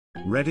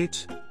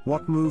Reddit,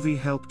 what movie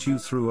helped you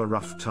through a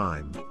rough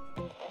time?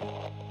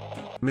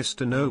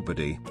 Mr.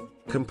 Nobody.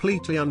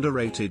 Completely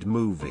underrated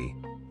movie.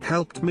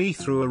 Helped me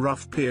through a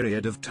rough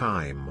period of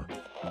time.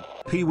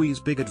 Pee-wee's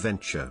Big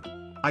Adventure.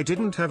 I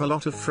didn't have a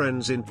lot of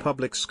friends in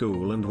public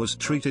school and was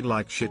treated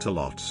like shit a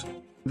lot.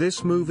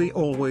 This movie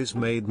always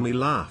made me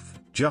laugh,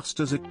 just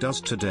as it does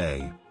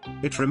today.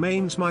 It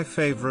remains my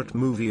favorite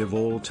movie of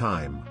all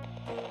time.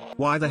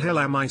 Why the hell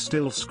am I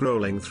still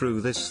scrolling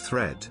through this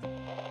thread?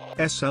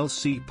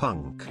 SLC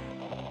Punk.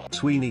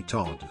 Sweeney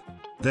Todd.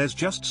 There's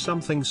just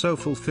something so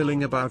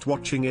fulfilling about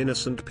watching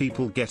innocent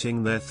people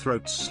getting their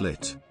throats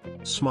slit.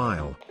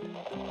 Smile.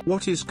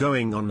 What is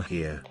going on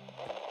here?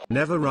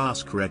 Never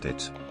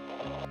AskReddit.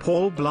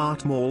 Paul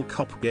Blart Mall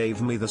Cop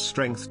gave me the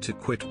strength to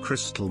quit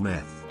crystal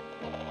meth.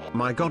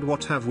 My god,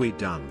 what have we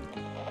done?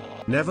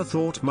 Never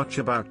thought much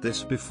about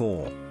this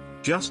before.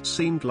 Just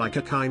seemed like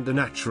a kinda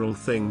natural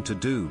thing to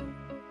do.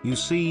 You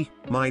see,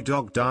 my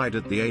dog died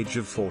at the age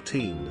of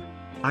 14.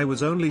 I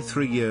was only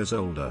 3 years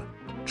older.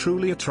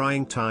 Truly a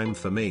trying time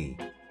for me.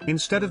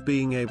 Instead of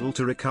being able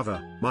to recover,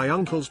 my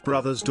uncle's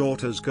brother's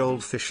daughter's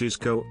goldfish's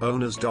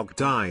co-owner's dog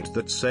died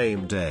that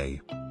same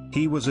day.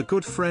 He was a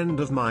good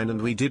friend of mine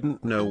and we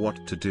didn't know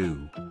what to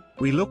do.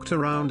 We looked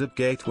around at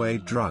gateway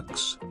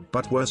drugs,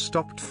 but were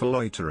stopped for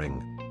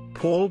loitering.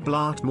 Paul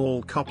Blart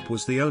Mall Cop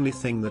was the only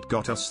thing that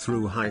got us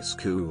through high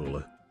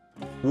school.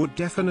 Would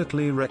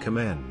definitely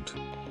recommend.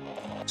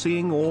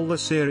 Seeing all the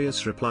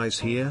serious replies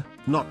here,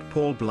 not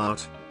Paul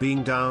Blart,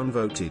 being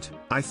downvoted,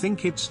 I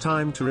think it's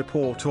time to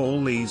report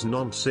all these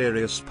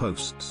non-serious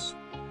posts.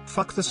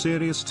 Fuck the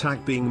serious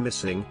tag being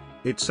missing,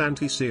 it's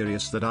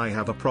anti-serious that I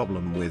have a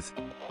problem with.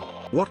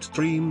 What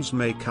dreams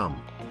may come?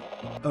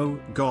 Oh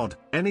god,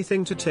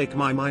 anything to take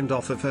my mind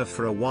off of her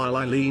for a while.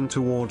 I lean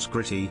towards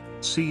gritty,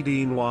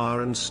 CD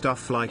noir and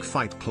stuff like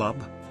Fight Club,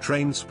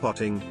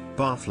 Trainspotting,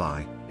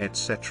 Barfly,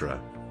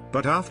 etc.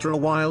 But after a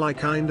while I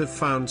kind of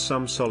found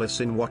some solace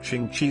in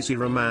watching cheesy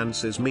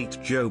romances. Meet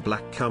Joe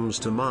Black comes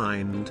to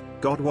mind.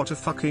 God, what a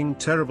fucking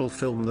terrible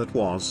film that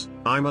was.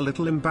 I'm a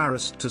little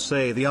embarrassed to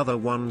say the other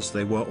ones,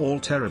 they were all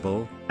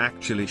terrible.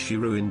 Actually, she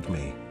ruined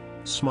me.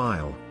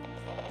 Smile.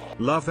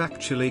 Love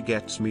Actually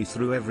gets me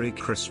through every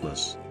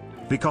Christmas.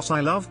 Because I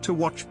love to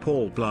watch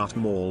Paul Blart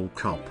Mall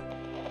Cop.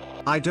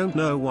 I don't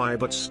know why,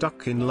 but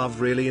Stuck in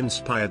Love really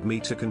inspired me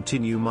to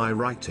continue my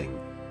writing.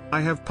 I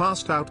have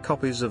passed out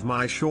copies of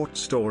my short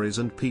stories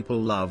and people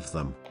love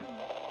them.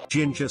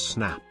 Ginger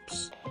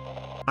Snaps.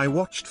 I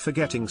watched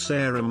Forgetting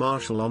Sarah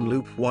Marshall on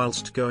loop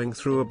whilst going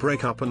through a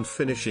breakup and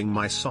finishing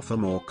my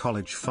sophomore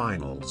college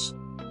finals.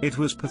 It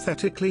was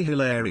pathetically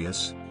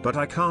hilarious, but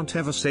I can't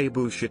ever say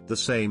bullshit the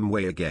same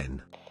way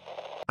again.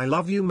 I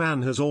Love You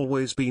Man has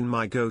always been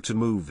my go-to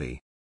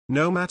movie.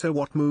 No matter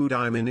what mood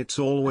I'm in, it's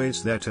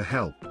always there to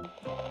help.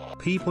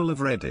 People of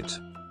Reddit.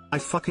 I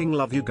fucking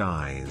love you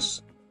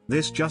guys.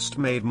 This just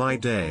made my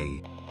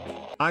day.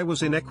 I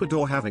was in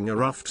Ecuador having a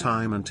rough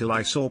time until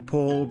I saw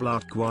Paul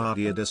Blart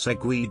Guardia de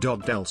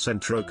Seguridad del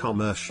Centro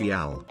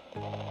Comercial.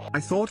 I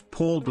thought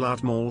Paul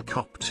Blart Mall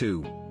Cop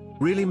 2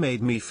 really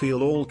made me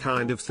feel all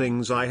kind of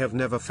things I have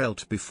never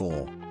felt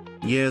before.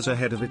 Years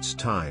ahead of its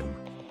time.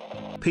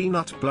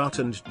 Peanut Blart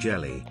and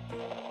Jelly.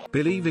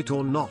 Believe it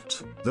or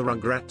not, the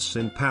Rugrats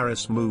in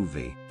Paris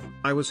movie.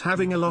 I was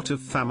having a lot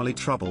of family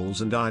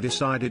troubles and I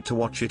decided to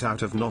watch it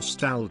out of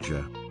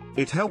nostalgia.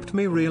 It helped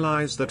me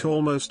realize that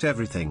almost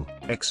everything,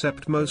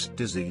 except most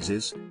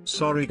diseases,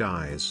 sorry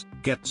guys,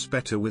 gets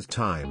better with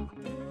time.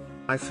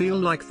 I feel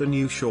like the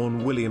new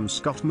Sean William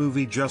Scott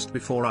movie Just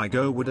Before I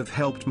Go would have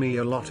helped me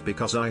a lot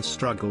because I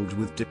struggled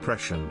with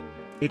depression.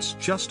 It's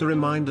just a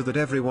reminder that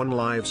everyone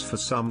lives for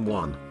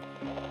someone.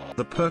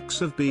 The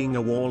Perks of Being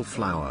a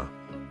Wallflower.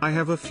 I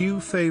have a few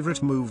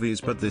favorite movies,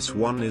 but this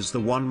one is the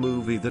one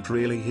movie that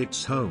really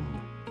hits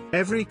home.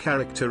 Every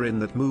character in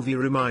that movie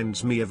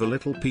reminds me of a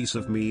little piece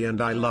of me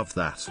and I love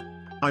that.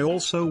 I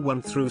also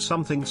went through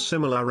something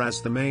similar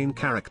as the main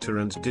character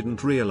and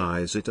didn't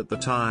realize it at the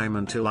time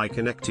until I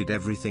connected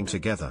everything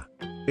together.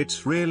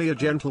 It's really a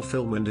gentle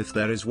film, and if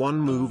there is one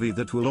movie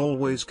that will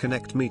always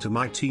connect me to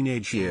my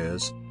teenage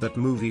years, that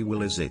movie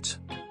is it.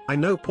 I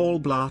know Paul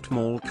Blart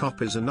Mall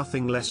Cop is a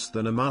nothing less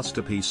than a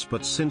masterpiece,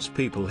 but since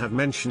people have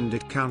mentioned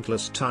it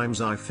countless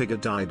times I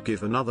figured I'd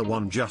give another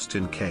one just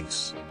in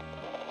case.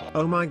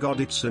 Oh my god,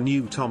 it's a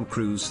new Tom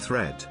Cruise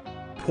thread.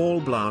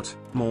 Paul Blart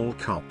Mall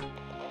Cop.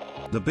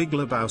 The Big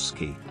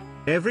Lebowski.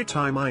 Every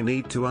time I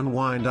need to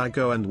unwind I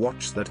go and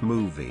watch that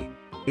movie.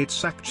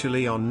 It's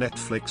actually on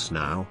Netflix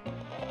now.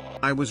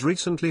 I was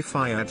recently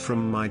fired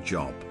from my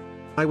job.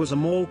 I was a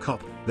mall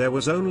cop. There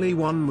was only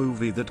one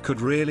movie that could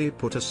really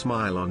put a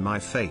smile on my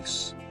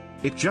face.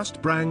 It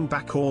just brought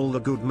back all the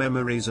good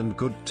memories and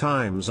good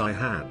times I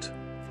had.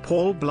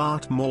 Paul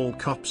Blart Mall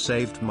Cop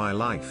saved my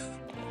life.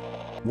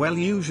 Well,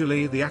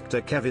 usually the actor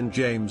Kevin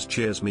James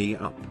cheers me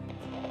up.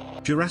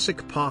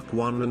 Jurassic Park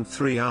 1 and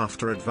 3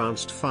 after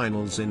advanced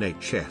finals in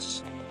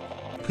HS.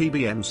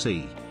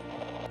 PBMC.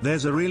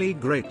 There's a really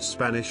great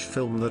Spanish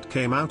film that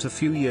came out a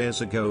few years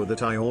ago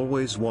that I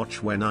always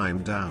watch when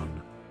I'm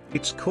down.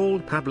 It's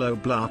called Pablo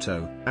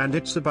Blato, and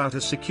it's about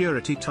a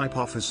security-type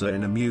officer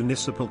in a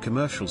municipal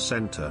commercial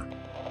center.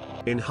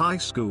 In high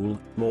school,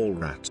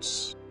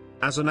 Mallrats.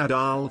 As an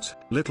adult,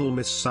 Little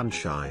Miss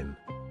Sunshine.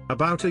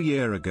 About a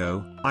year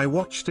ago, I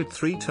watched it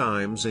 3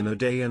 times in a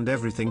day and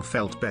everything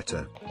felt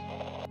better.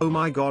 Oh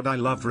my god, I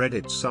love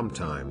Reddit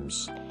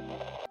sometimes.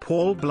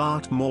 Paul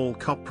Blart Mall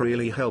Cop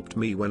really helped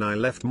me when I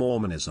left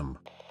Mormonism.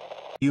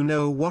 You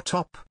know what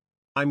up?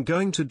 I'm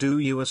going to do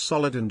you a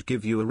solid and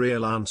give you a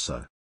real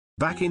answer.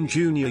 Back in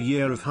junior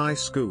year of high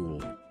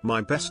school, my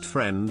best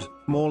friend,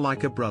 more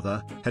like a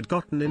brother, had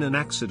gotten in an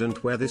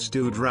accident where this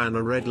dude ran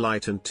a red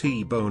light and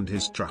T-boned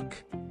his truck.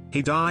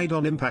 He died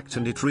on impact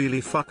and it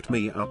really fucked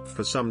me up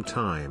for some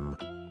time.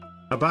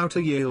 About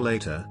a year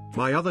later,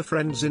 my other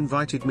friends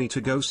invited me to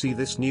go see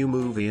this new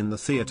movie in the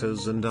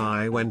theaters and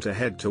I went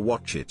ahead to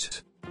watch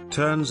it.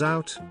 Turns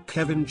out,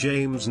 Kevin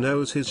James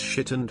knows his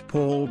shit and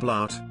Paul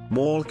Blart,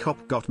 Mall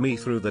Cop got me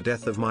through the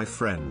death of my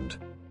friend.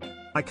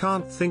 I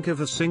can't think of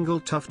a single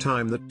tough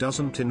time that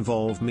doesn't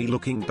involve me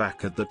looking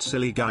back at that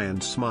silly guy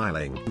and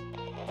smiling.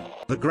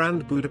 The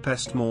Grand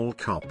Budapest Mall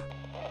Cop.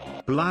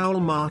 Blaul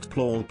Mart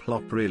Plol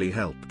Plop really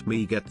helped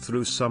me get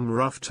through some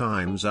rough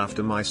times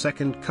after my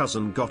second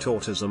cousin got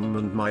autism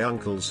and my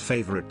uncle's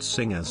favorite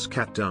singer's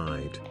cat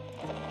died.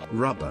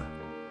 Rubber.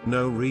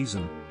 No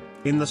reason.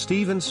 In the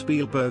Steven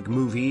Spielberg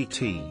movie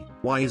E.T.,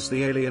 why is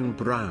the alien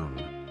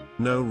brown?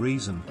 No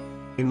reason.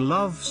 In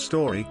Love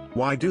Story,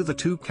 why do the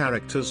 2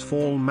 characters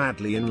fall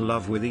madly in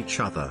love with each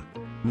other?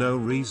 No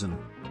reason.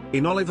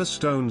 In Oliver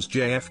Stone's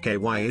JFK,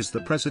 why is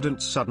the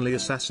president suddenly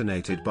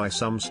assassinated by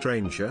some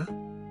stranger?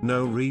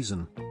 No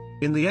reason.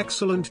 In the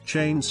excellent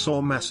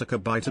Chainsaw Massacre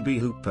by Tobe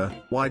Hooper,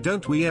 why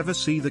don't we ever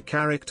see the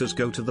characters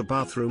go to the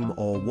bathroom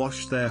or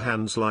wash their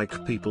hands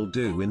like people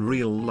do in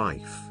real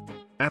life?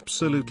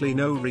 Absolutely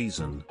no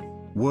reason.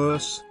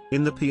 Worse,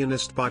 in The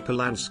Pianist by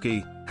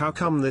Polanski, how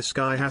come this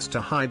guy has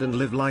to hide and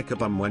live like a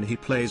bum when he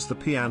plays the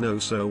piano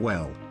so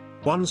well?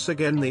 Once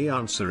again the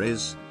answer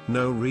is,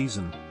 no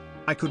reason.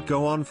 I could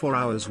go on for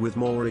hours with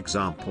more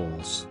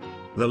examples.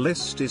 The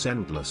list is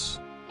endless.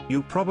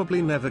 You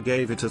probably never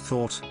gave it a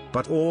thought,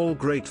 but all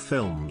great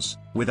films,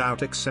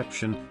 without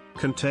exception,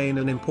 contain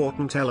an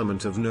important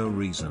element of no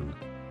reason.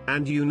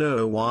 And you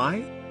know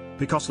why?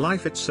 Because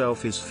life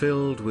itself is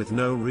filled with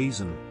no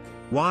reason.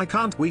 Why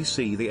can't we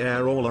see the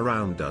air all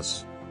around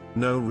us?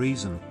 No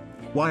reason.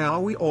 Why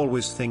are we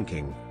always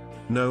thinking?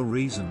 No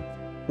reason.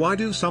 Why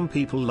do some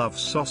people love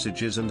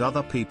sausages and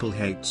other people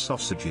hate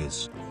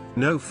sausages?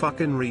 No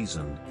fucking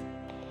reason.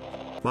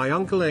 My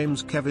Uncle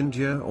Ames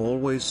Kevinger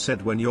always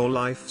said when your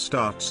life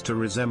starts to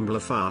resemble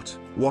a fart,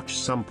 watch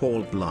some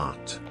Paul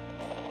Blart.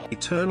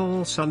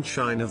 Eternal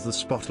Sunshine of the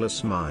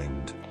Spotless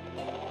Mind.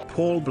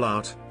 Paul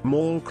Blart,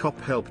 Mall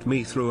Cop helped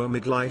me through a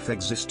midlife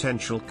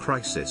existential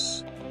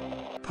crisis.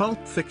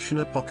 Pulp Fiction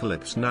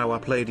Apocalypse Now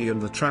Up Lady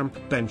and the Tramp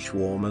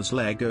Benchwarmers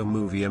Lego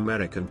Movie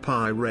American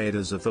Pie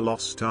Raiders of the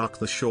Lost Ark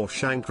The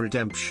Shawshank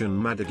Redemption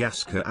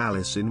Madagascar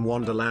Alice in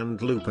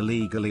Wonderland Looper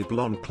Legally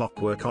Blonde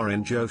Clockwork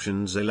Orange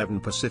Ocean's 11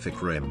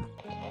 Pacific Rim.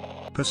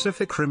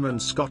 Pacific Rim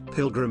and Scott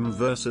Pilgrim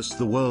vs.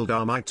 the World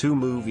are my 2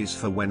 movies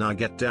for when I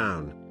get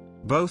down.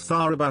 Both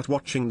are about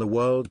watching the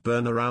world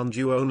burn around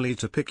you only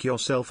to pick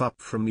yourself up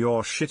from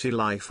your shitty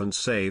life and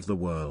save the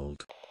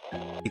world.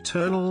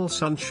 Eternal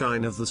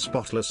Sunshine of the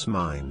Spotless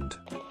Mind.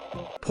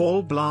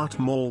 Paul Blart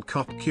Mall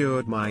Cop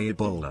cured my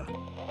Ebola.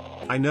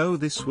 I know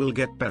this will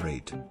get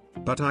buried,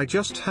 but I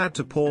just had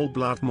to Paul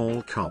Blart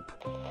Mall Cop.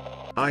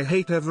 I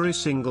hate every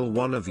single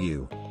one of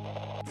you.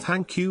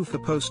 Thank you for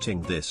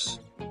posting this.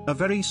 A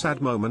very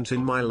sad moment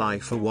in my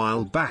life a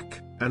while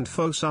back, and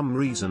for some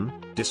reason,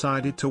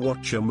 decided to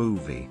watch a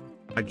movie.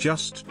 I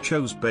just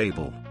chose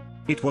Babel.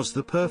 It was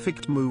the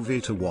perfect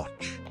movie to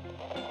watch.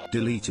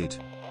 Deleted.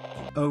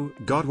 Oh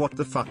god, what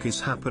the fuck is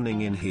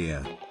happening in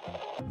here?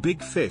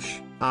 Big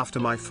fish, after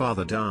my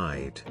father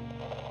died.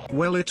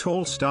 Well, it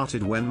all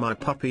started when my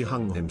puppy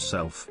hung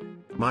himself.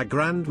 My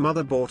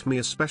grandmother bought me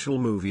a special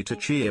movie to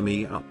cheer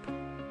me up.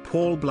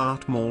 Paul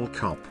Blart Mall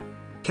Cop.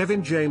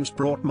 Kevin James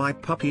brought my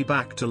puppy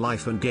back to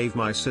life and gave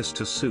my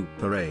sister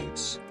super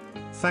AIDS.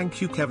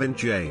 Thank you, Kevin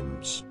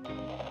James.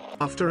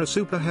 After a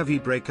super heavy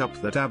breakup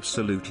that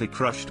absolutely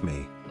crushed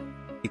me.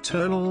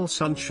 Eternal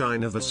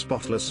Sunshine of a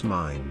Spotless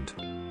Mind.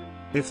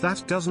 If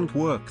that doesn't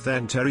work,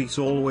 then Terry's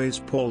always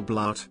Paul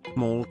Blart,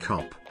 Mall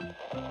Cop.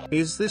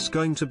 Is this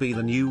going to be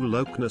the new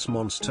Loch Ness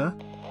Monster?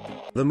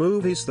 The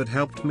movies that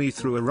helped me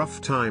through a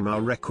rough time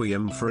are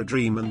Requiem for a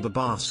Dream and The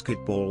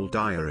Basketball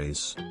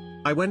Diaries.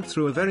 I went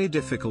through a very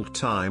difficult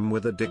time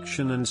with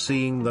addiction, and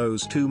seeing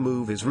those 2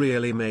 movies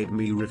really made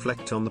me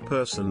reflect on the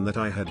person that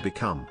I had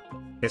become.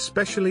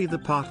 Especially the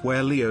part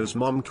where Leo's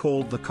mom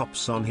called the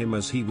cops on him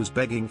as he was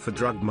begging for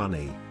drug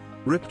money.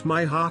 Ripped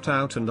my heart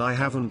out, and I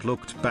haven't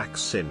looked back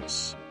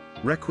since.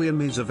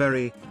 Requiem is a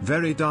very,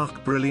 very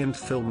dark, brilliant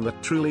film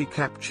that truly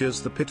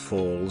captures the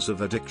pitfalls of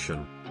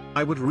addiction.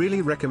 I would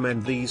really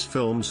recommend these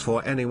films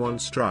for anyone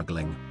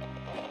struggling.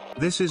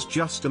 This is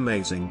just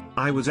amazing.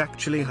 I was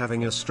actually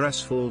having a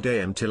stressful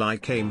day until I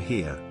came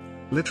here.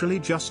 Literally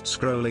just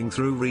scrolling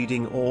through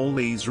reading all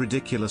these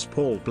ridiculous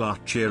Paul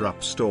Blart cheer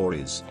up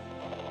stories.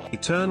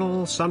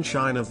 Eternal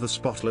sunshine of the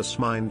spotless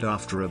mind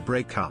after a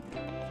breakup.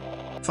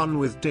 Fun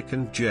with Dick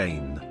and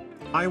Jane.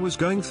 I was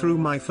going through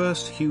my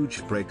first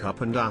huge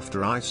breakup, and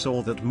after I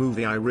saw that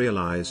movie I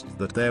realized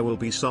that there will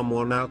be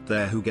someone out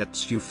there who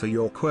gets you for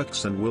your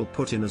quirks and will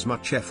put in as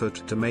much effort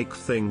to make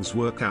things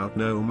work out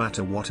no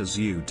matter what as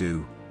you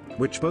do.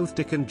 Which both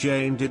Dick and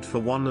Jane did for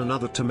one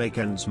another to make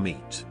ends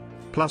meet.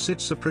 Plus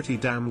it's a pretty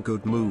damn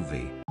good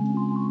movie.